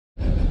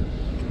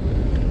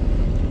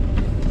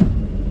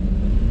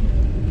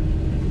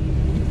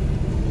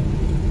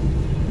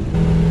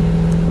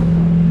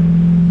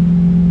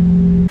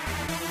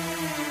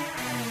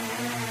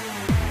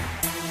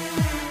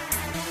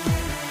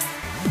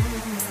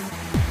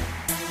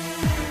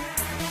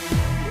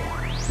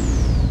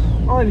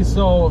Alrighty,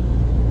 so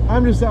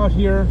I'm just out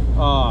here,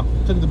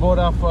 taking the boat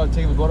off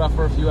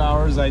for a few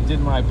hours. I did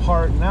my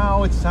part.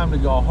 Now it's time to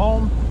go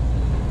home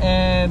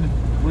and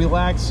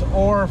relax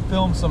or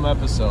film some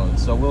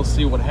episodes. So we'll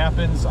see what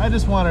happens. I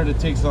just wanted to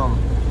take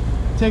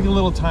a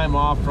little time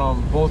off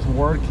from both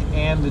work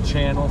and the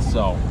channel.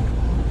 So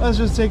let's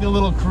just take a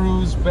little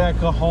cruise back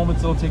home.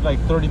 It'll take like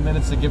 30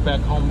 minutes to get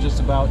back home just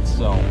about.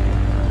 So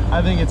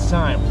I think it's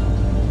time.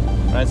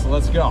 All right, so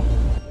let's go.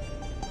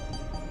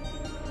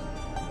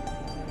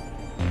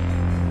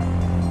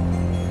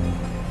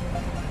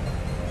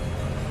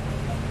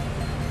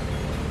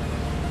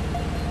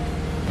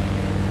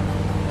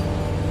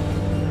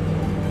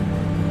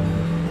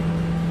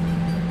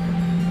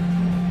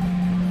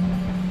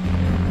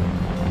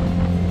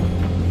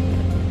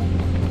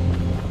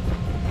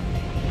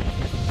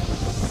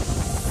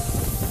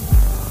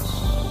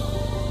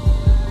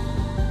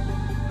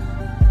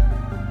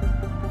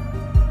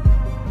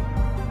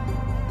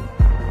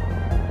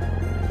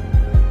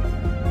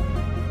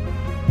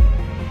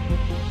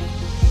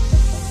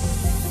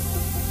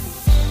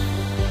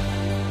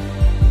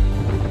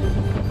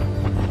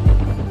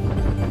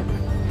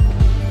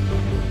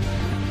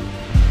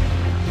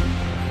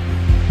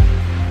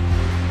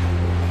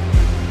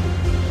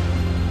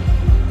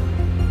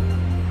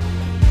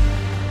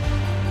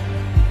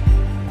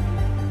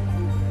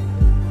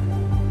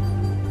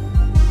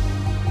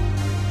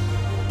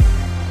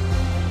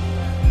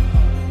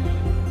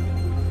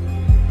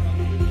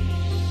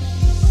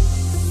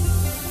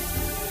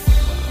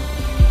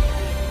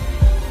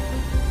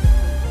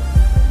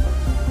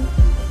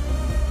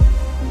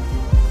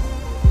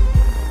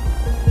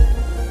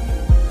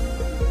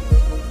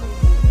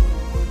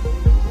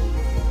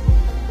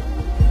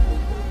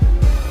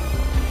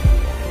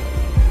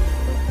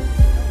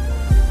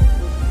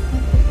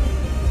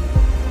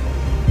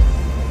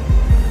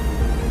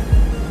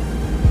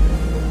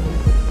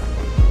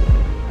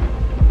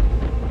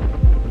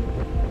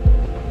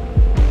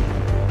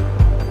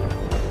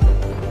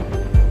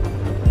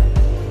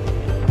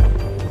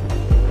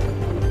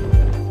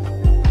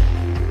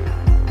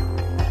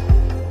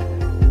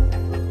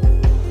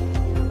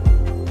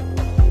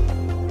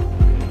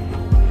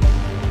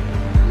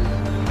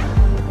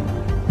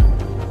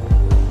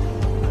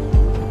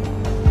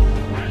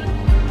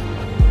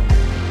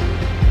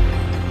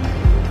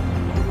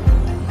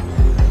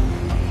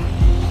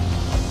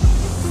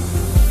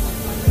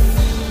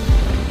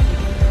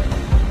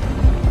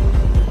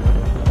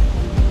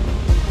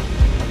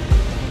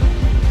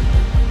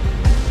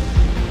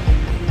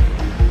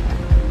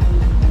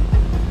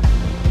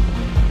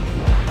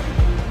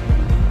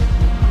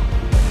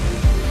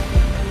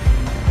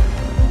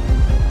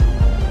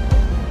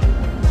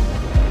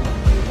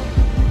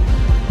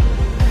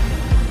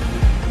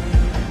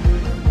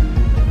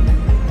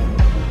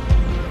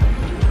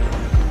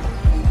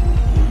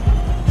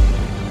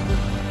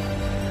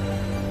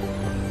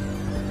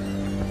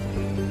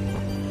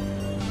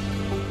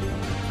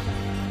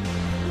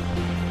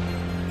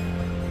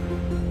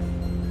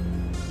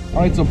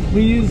 Alright, so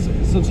please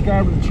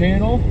subscribe to the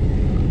channel.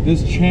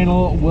 This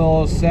channel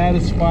will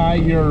satisfy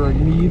your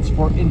needs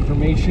for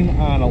information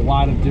on a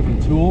lot of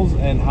different tools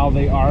and how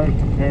they are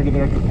compared to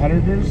their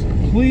competitors.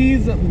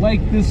 Please like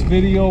this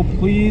video.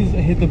 Please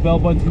hit the bell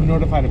button to be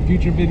notified of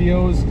future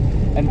videos.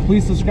 And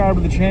please subscribe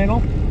to the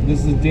channel.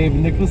 This is Dave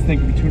and Nicholas.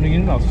 Thank you for tuning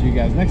in, and I'll see you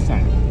guys next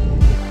time.